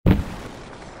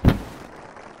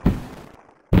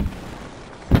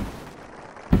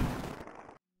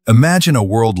Imagine a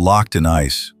world locked in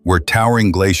ice, where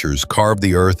towering glaciers carve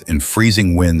the earth and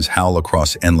freezing winds howl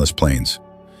across endless plains.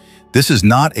 This is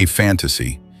not a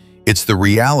fantasy. It's the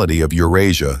reality of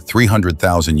Eurasia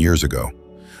 300,000 years ago,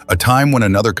 a time when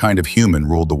another kind of human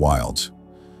ruled the wilds.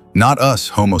 Not us,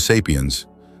 Homo sapiens,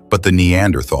 but the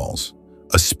Neanderthals,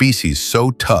 a species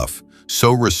so tough,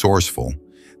 so resourceful,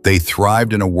 they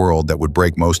thrived in a world that would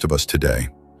break most of us today.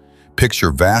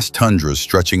 Picture vast tundras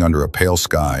stretching under a pale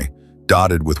sky,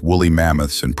 dotted with woolly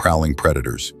mammoths and prowling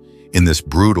predators. In this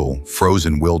brutal,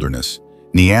 frozen wilderness,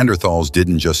 Neanderthals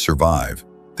didn't just survive,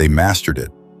 they mastered it.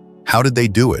 How did they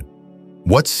do it?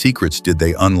 What secrets did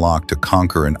they unlock to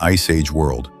conquer an Ice Age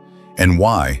world? And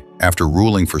why, after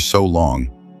ruling for so long,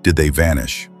 did they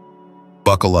vanish?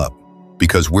 Buckle up,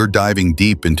 because we're diving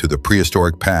deep into the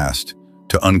prehistoric past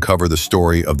to uncover the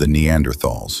story of the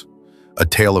Neanderthals, a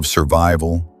tale of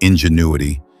survival,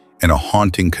 ingenuity, and a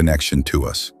haunting connection to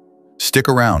us. Stick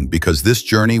around, because this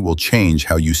journey will change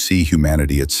how you see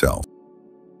humanity itself.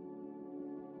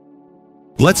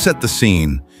 Let's set the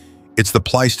scene. It's the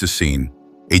Pleistocene,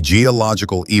 a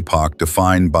geological epoch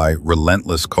defined by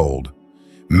relentless cold.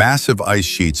 Massive ice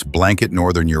sheets blanket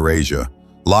northern Eurasia,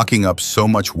 locking up so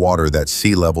much water that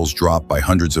sea levels drop by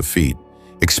hundreds of feet,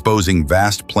 exposing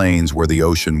vast plains where the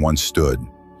ocean once stood.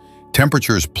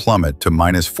 Temperatures plummet to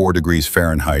 -4 degrees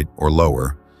Fahrenheit or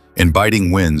lower, and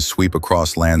biting winds sweep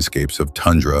across landscapes of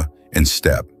tundra and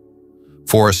steppe.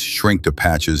 Forests shrink to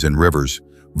patches, and rivers,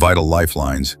 vital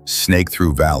lifelines, snake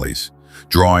through valleys,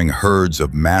 drawing herds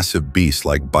of massive beasts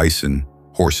like bison,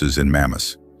 horses, and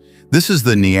mammoths. This is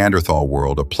the Neanderthal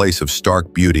world, a place of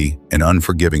stark beauty and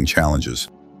unforgiving challenges.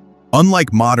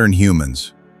 Unlike modern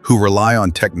humans, who rely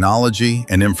on technology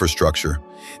and infrastructure,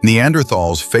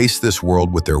 Neanderthals face this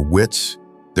world with their wits,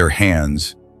 their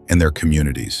hands, and their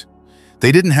communities.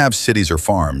 They didn't have cities or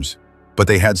farms, but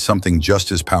they had something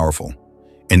just as powerful: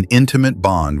 an intimate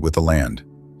bond with the land.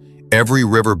 Every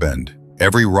river bend,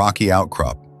 every rocky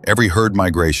outcrop, every herd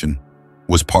migration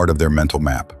was part of their mental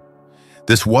map.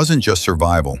 This wasn't just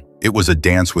survival, it was a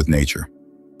dance with nature,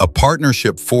 a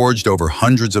partnership forged over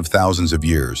hundreds of thousands of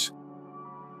years.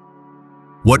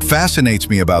 What fascinates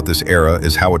me about this era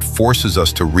is how it forces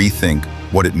us to rethink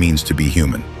what it means to be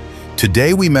human.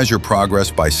 Today we measure progress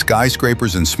by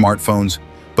skyscrapers and smartphones,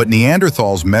 but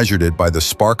Neanderthals measured it by the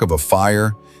spark of a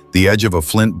fire, the edge of a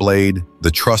flint blade,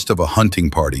 the trust of a hunting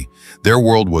party. Their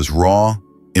world was raw,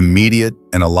 immediate,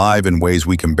 and alive in ways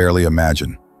we can barely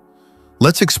imagine.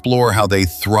 Let's explore how they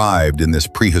thrived in this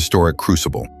prehistoric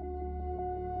crucible.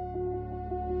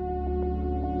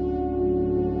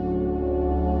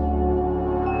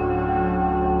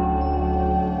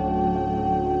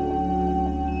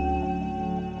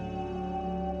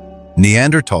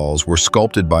 Neanderthals were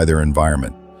sculpted by their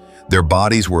environment. Their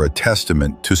bodies were a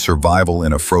testament to survival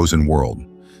in a frozen world.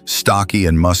 Stocky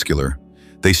and muscular,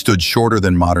 they stood shorter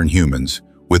than modern humans,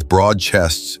 with broad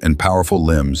chests and powerful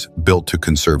limbs built to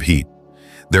conserve heat.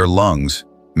 Their lungs,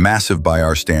 massive by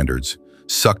our standards,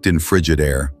 sucked in frigid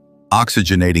air,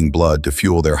 oxygenating blood to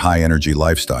fuel their high-energy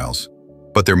lifestyles.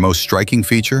 But their most striking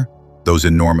feature? Those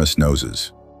enormous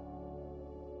noses.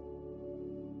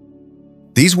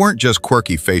 These weren't just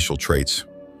quirky facial traits.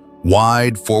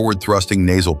 Wide, forward-thrusting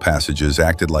nasal passages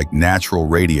acted like natural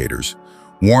radiators,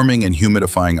 warming and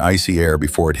humidifying icy air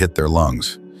before it hit their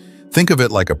lungs. Think of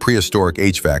it like a prehistoric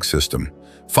HVAC system,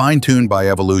 fine-tuned by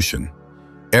evolution.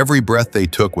 Every breath they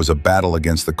took was a battle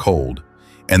against the cold,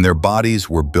 and their bodies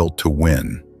were built to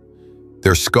win.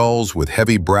 Their skulls, with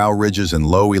heavy brow ridges and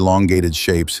low, elongated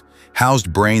shapes,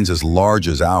 housed brains as large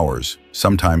as ours,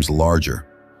 sometimes larger.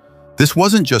 This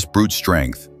wasn't just brute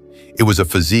strength, it was a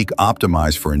physique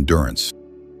optimized for endurance.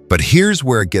 But here's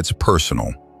where it gets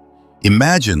personal.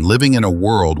 Imagine living in a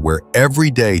world where every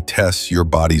day tests your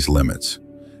body's limits.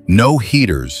 No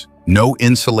heaters, no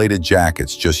insulated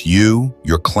jackets, just you,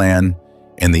 your clan,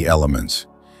 and the elements.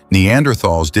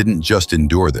 Neanderthals didn't just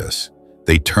endure this,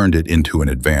 they turned it into an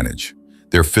advantage.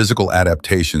 Their physical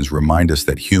adaptations remind us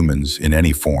that humans, in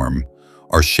any form,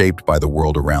 are shaped by the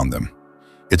world around them.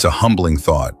 It's a humbling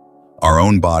thought. Our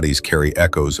own bodies carry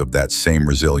echoes of that same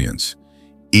resilience,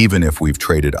 even if we've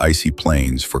traded icy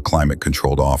plains for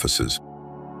climate-controlled offices.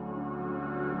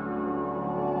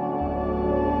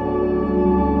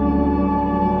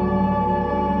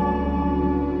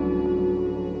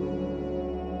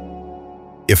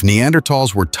 If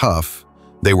Neanderthals were tough,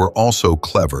 they were also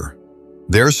clever.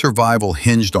 Their survival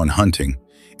hinged on hunting,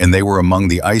 and they were among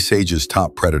the Ice Age's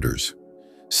top predators.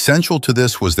 Central to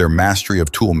this was their mastery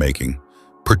of tool-making,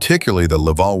 particularly the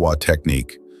Levallois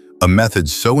technique, a method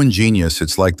so ingenious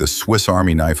it's like the Swiss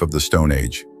Army knife of the Stone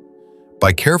Age.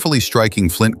 By carefully striking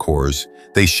flint cores,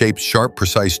 they shaped sharp,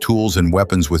 precise tools and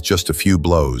weapons with just a few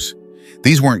blows.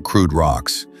 These weren't crude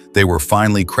rocks. They were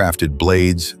finely crafted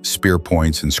blades, spear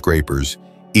points, and scrapers,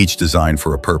 each designed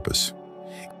for a purpose.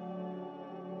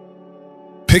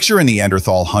 Picture a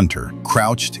Neanderthal hunter,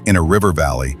 crouched in a river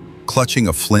valley, clutching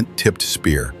a flint-tipped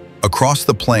spear. Across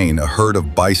the plain, a herd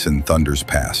of bison thunders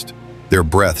past, their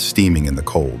breath steaming in the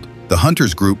cold. The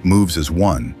hunter's group moves as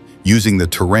one, using the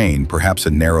terrain, perhaps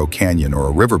a narrow canyon or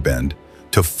a river bend,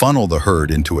 to funnel the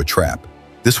herd into a trap.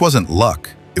 This wasn't luck,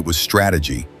 it was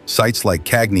strategy. Sites like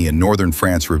Cagny in northern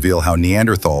France reveal how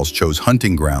Neanderthals chose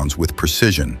hunting grounds with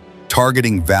precision,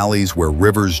 targeting valleys where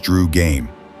rivers drew game.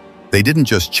 They didn't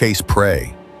just chase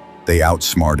prey, they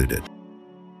outsmarted it.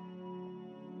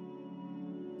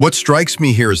 What strikes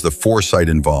me here is the foresight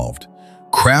involved.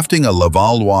 Crafting a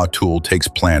Levallois tool takes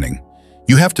planning.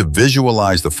 You have to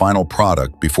visualize the final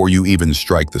product before you even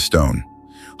strike the stone.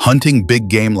 Hunting big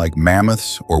game like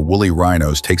mammoths or woolly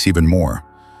rhinos takes even more.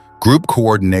 Group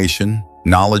coordination,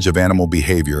 knowledge of animal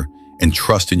behavior, and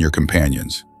trust in your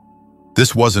companions.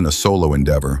 This wasn't a solo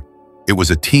endeavor. It was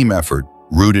a team effort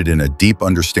rooted in a deep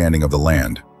understanding of the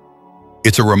land.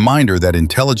 It's a reminder that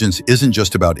intelligence isn't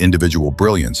just about individual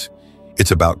brilliance.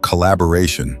 It's about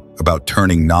collaboration, about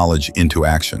turning knowledge into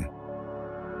action.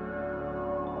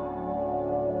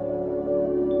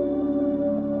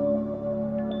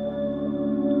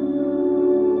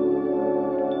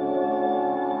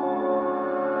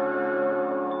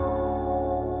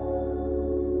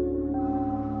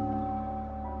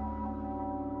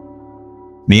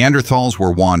 Neanderthals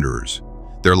were wanderers,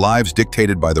 their lives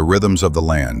dictated by the rhythms of the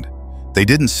land. They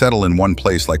didn't settle in one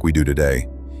place like we do today.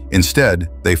 Instead,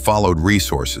 they followed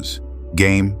resources,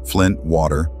 game, flint,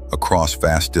 water, across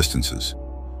vast distances.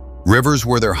 Rivers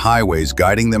were their highways,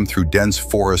 guiding them through dense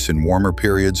forests in warmer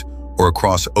periods or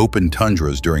across open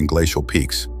tundras during glacial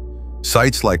peaks.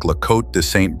 Sites like La Côte de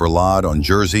Saint-Brelade on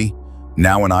Jersey,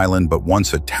 now an island but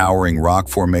once a towering rock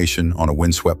formation on a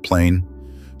windswept plain,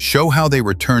 show how they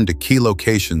returned to key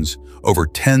locations over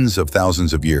tens of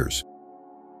thousands of years.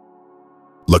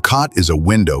 La Côte is a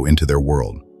window into their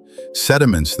world.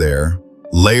 Sediments there,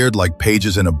 layered like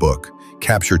pages in a book,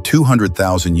 capture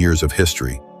 200,000 years of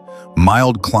history.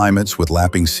 Mild climates with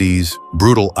lapping seas,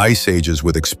 brutal ice ages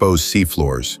with exposed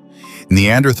seafloors.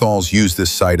 Neanderthals used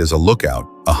this site as a lookout,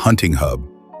 a hunting hub,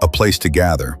 a place to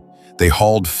gather. They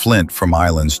hauled flint from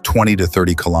islands 20 to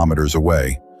 30 kilometers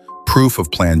away, proof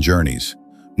of planned journeys.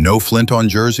 No flint on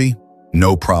Jersey?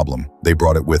 No problem. They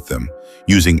brought it with them,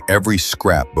 using every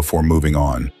scrap before moving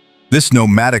on. This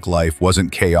nomadic life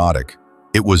wasn't chaotic.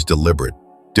 It was deliberate.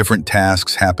 Different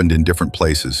tasks happened in different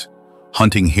places.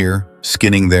 Hunting here,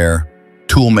 skinning there,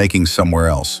 tool-making somewhere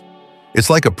else. It's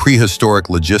like a prehistoric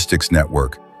logistics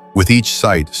network, with each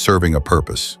site serving a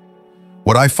purpose.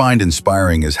 What I find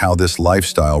inspiring is how this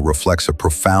lifestyle reflects a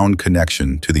profound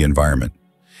connection to the environment.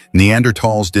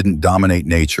 Neanderthals didn't dominate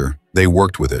nature, they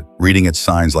worked with it, reading its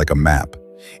signs like a map.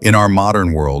 In our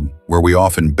modern world, where we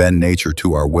often bend nature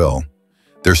to our will,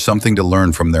 there's something to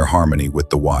learn from their harmony with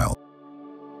the wild.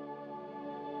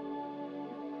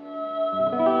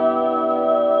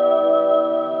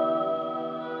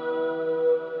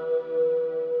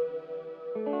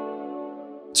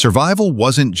 Survival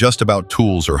wasn't just about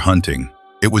tools or hunting,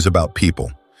 it was about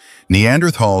people.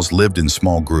 Neanderthals lived in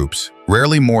small groups,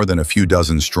 rarely more than a few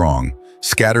dozen strong,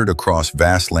 scattered across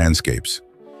vast landscapes.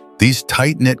 These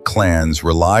tight-knit clans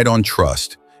relied on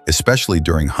trust, especially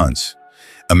during hunts.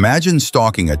 Imagine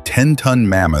stalking a 10-ton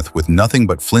mammoth with nothing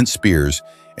but flint spears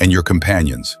and your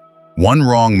companions. One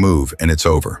wrong move and it's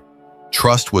over.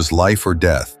 Trust was life or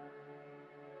death.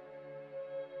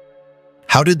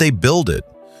 How did they build it?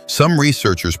 Some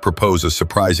researchers propose a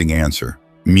surprising answer: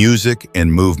 music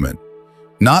and movement.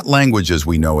 Not language as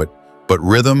we know it, but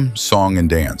rhythm, song, and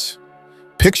dance.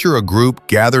 Picture a group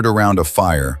gathered around a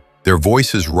fire, their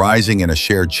voices rising in a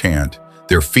shared chant,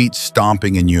 their feet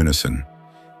stomping in unison.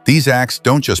 These acts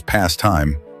don't just pass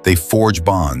time, they forge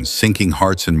bonds, syncing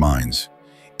hearts and minds.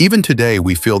 Even today,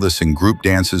 we feel this in group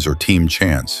dances or team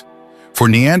chants. For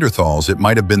Neanderthals, it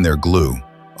might have been their glue,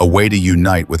 a way to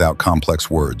unite without complex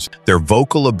words. Their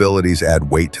vocal abilities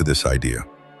add weight to this idea.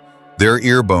 Their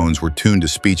ear bones were tuned to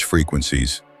speech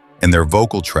frequencies, and their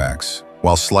vocal tracts,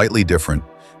 while slightly different,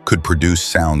 could produce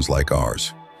sounds like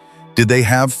ours. Did they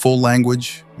have full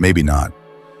language? Maybe not.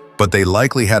 But they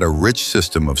likely had a rich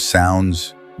system of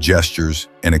sounds, gestures,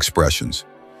 and expressions,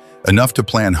 enough to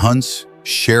plan hunts,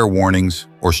 share warnings,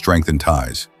 or strengthen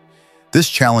ties. This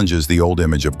challenges the old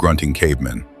image of grunting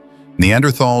cavemen.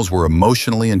 Neanderthals were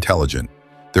emotionally intelligent.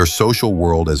 their social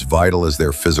world as vital as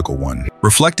their physical one.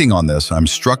 Reflecting on this, I'm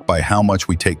struck by how much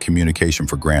we take communication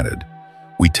for granted.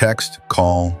 We text,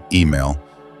 call, email,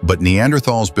 but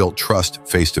Neanderthals built trust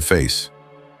face-to-face,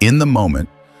 in the moment,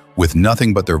 with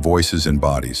nothing but their voices and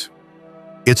bodies.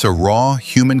 It's a raw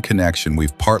human connection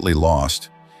we've partly lost,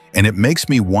 and it makes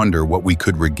me wonder what we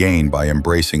could regain by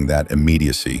embracing that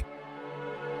immediacy.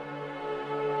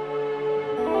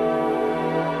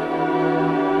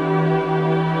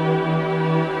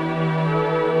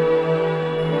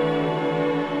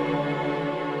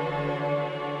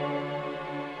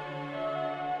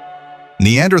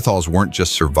 Neanderthals weren't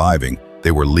just surviving, they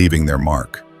were leaving their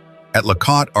mark. At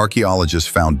Lacotte, archaeologists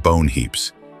found bone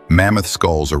heaps, mammoth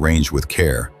skulls arranged with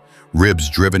care,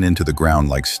 ribs driven into the ground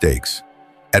like stakes.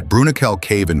 At Bruniquel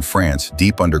Cave in France,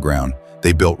 deep underground,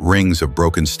 they built rings of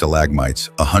broken stalagmites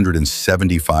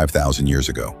 175,000 years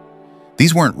ago.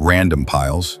 These weren't random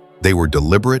piles, they were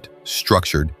deliberate,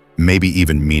 structured, maybe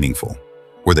even meaningful.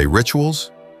 Were they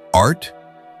rituals? Art?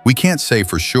 We can't say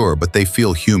for sure, but they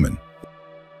feel human.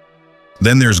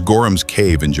 Then there's Gorham's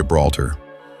Cave in Gibraltar,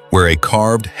 where a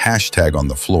carved hashtag on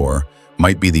the floor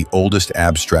might be the oldest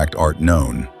abstract art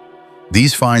known.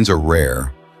 These finds are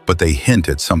rare, but they hint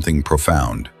at something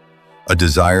profound, a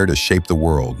desire to shape the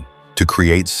world, to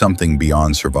create something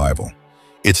beyond survival.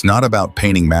 It's not about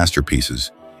painting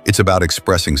masterpieces, it's about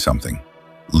expressing something,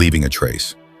 leaving a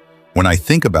trace. When I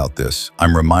think about this,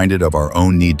 I'm reminded of our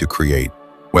own need to create,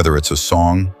 whether it's a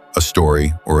song, a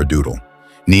story, or a doodle.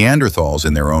 Neanderthals,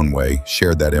 in their own way,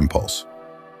 shared that impulse.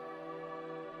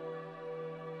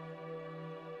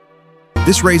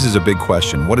 This raises a big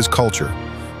question. What is culture?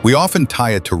 We often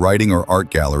tie it to writing or art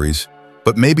galleries,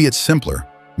 but maybe it's simpler.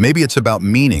 Maybe it's about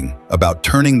meaning, about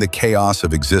turning the chaos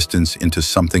of existence into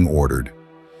something ordered.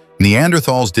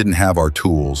 Neanderthals didn't have our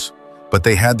tools, but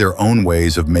they had their own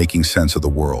ways of making sense of the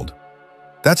world.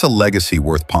 That's a legacy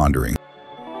worth pondering.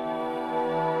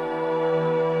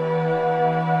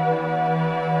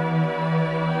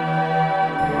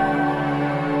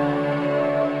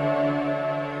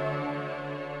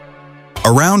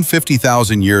 Around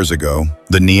 50,000 years ago,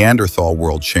 the Neanderthal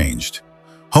world changed.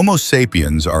 Homo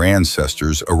sapiens, our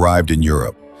ancestors, arrived in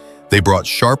Europe. They brought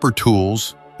sharper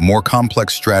tools, more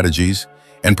complex strategies,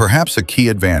 and perhaps a key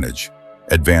advantage: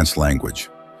 advanced language.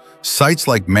 Sites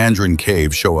like Mandarin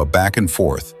Cave show a back and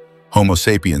forth. Homo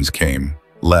sapiens came,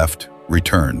 left,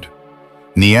 returned.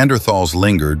 Neanderthals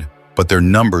lingered, but their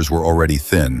numbers were already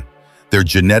thin, their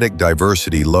genetic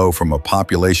diversity low from a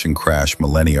population crash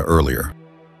millennia earlier.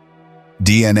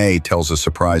 DNA tells a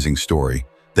surprising story.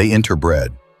 They interbred.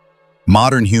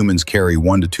 Modern humans carry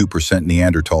 1% to 2%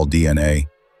 Neanderthal DNA,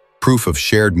 proof of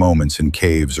shared moments in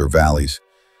caves or valleys.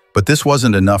 But this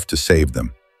wasn't enough to save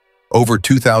them. Over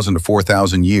 2,000 to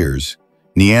 4,000 years,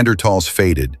 Neanderthals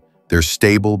faded, their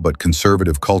stable but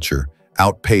conservative culture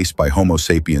outpaced by Homo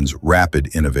sapiens'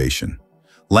 rapid innovation.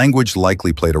 Language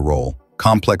likely played a role.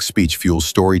 Complex speech fuels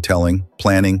storytelling,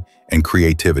 planning, and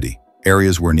creativity,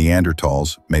 areas where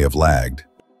Neanderthals may have lagged.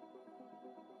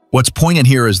 What's poignant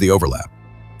here is the overlap.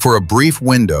 For a brief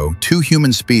window, two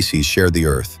human species shared the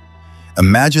Earth.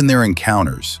 Imagine their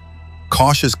encounters: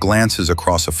 cautious glances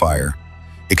across a fire,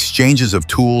 exchanges of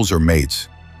tools or mates,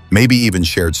 maybe even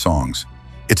shared songs.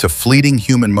 It's a fleeting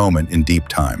human moment in deep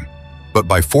time. But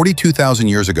by 42,000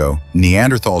 years ago,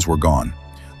 Neanderthals were gone,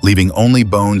 leaving only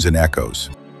bones and echoes.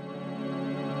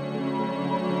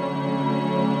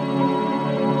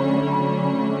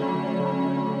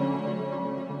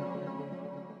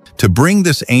 To bring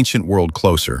this ancient world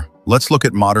closer, let's look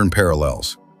at modern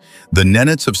parallels. The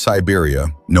Nenets of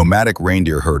Siberia, nomadic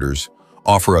reindeer herders,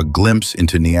 offer a glimpse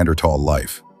into Neanderthal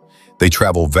life. They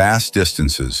travel vast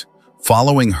distances,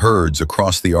 following herds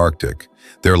across the Arctic,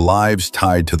 their lives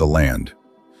tied to the land.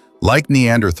 Like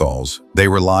Neanderthals, they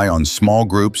rely on small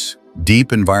groups,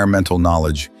 deep environmental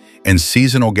knowledge, and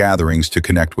seasonal gatherings to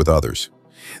connect with others.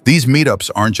 These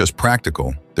meetups aren't just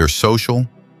practical, they're social,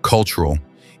 cultural,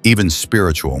 even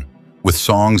spiritual, with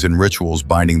songs and rituals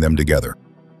binding them together.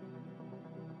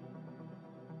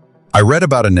 I read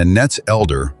about a Nenets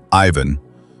elder, Ivan,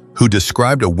 who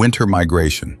described a winter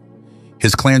migration.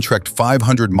 His clan trekked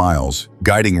 500 miles,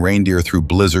 guiding reindeer through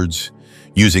blizzards,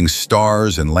 using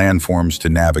stars and landforms to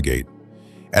navigate.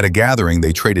 At a gathering,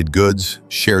 they traded goods,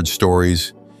 shared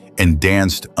stories, and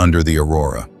danced under the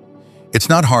aurora. It's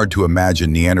not hard to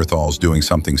imagine Neanderthals doing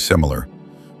something similar,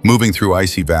 moving through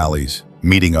icy valleys,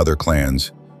 meeting other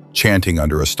clans, chanting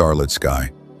under a starlit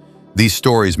sky. These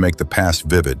stories make the past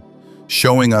vivid,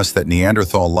 showing us that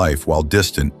Neanderthal life, while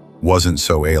distant, wasn't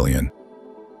so alien.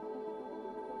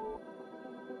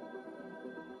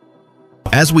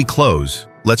 As we close,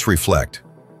 let's reflect.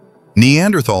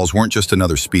 Neanderthals weren't just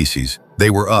another species, they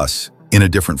were us, in a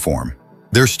different form.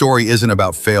 Their story isn't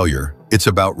about failure, it's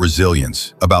about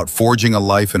resilience, about forging a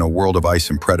life in a world of ice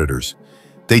and predators.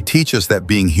 They teach us that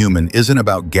being human isn't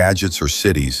about gadgets or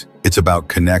cities, it's about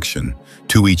connection,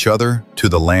 to each other, to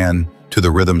the land, to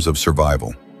the rhythms of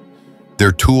survival.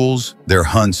 Their tools, their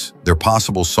hunts, their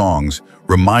possible songs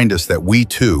remind us that we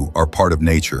too are part of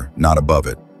nature, not above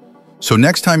it. So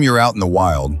next time you're out in the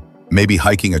wild, maybe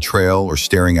hiking a trail or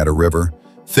staring at a river,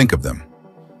 think of them.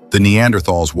 The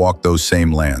Neanderthals walked those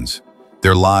same lands,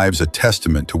 their lives a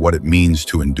testament to what it means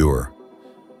to endure.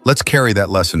 Let's carry that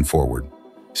lesson forward.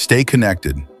 Stay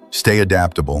connected, stay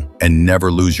adaptable, and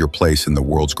never lose your place in the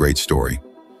world's great story.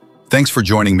 Thanks for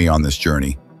joining me on this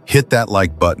journey. Hit that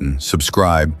like button,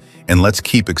 subscribe, and let's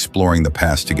keep exploring the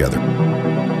past together.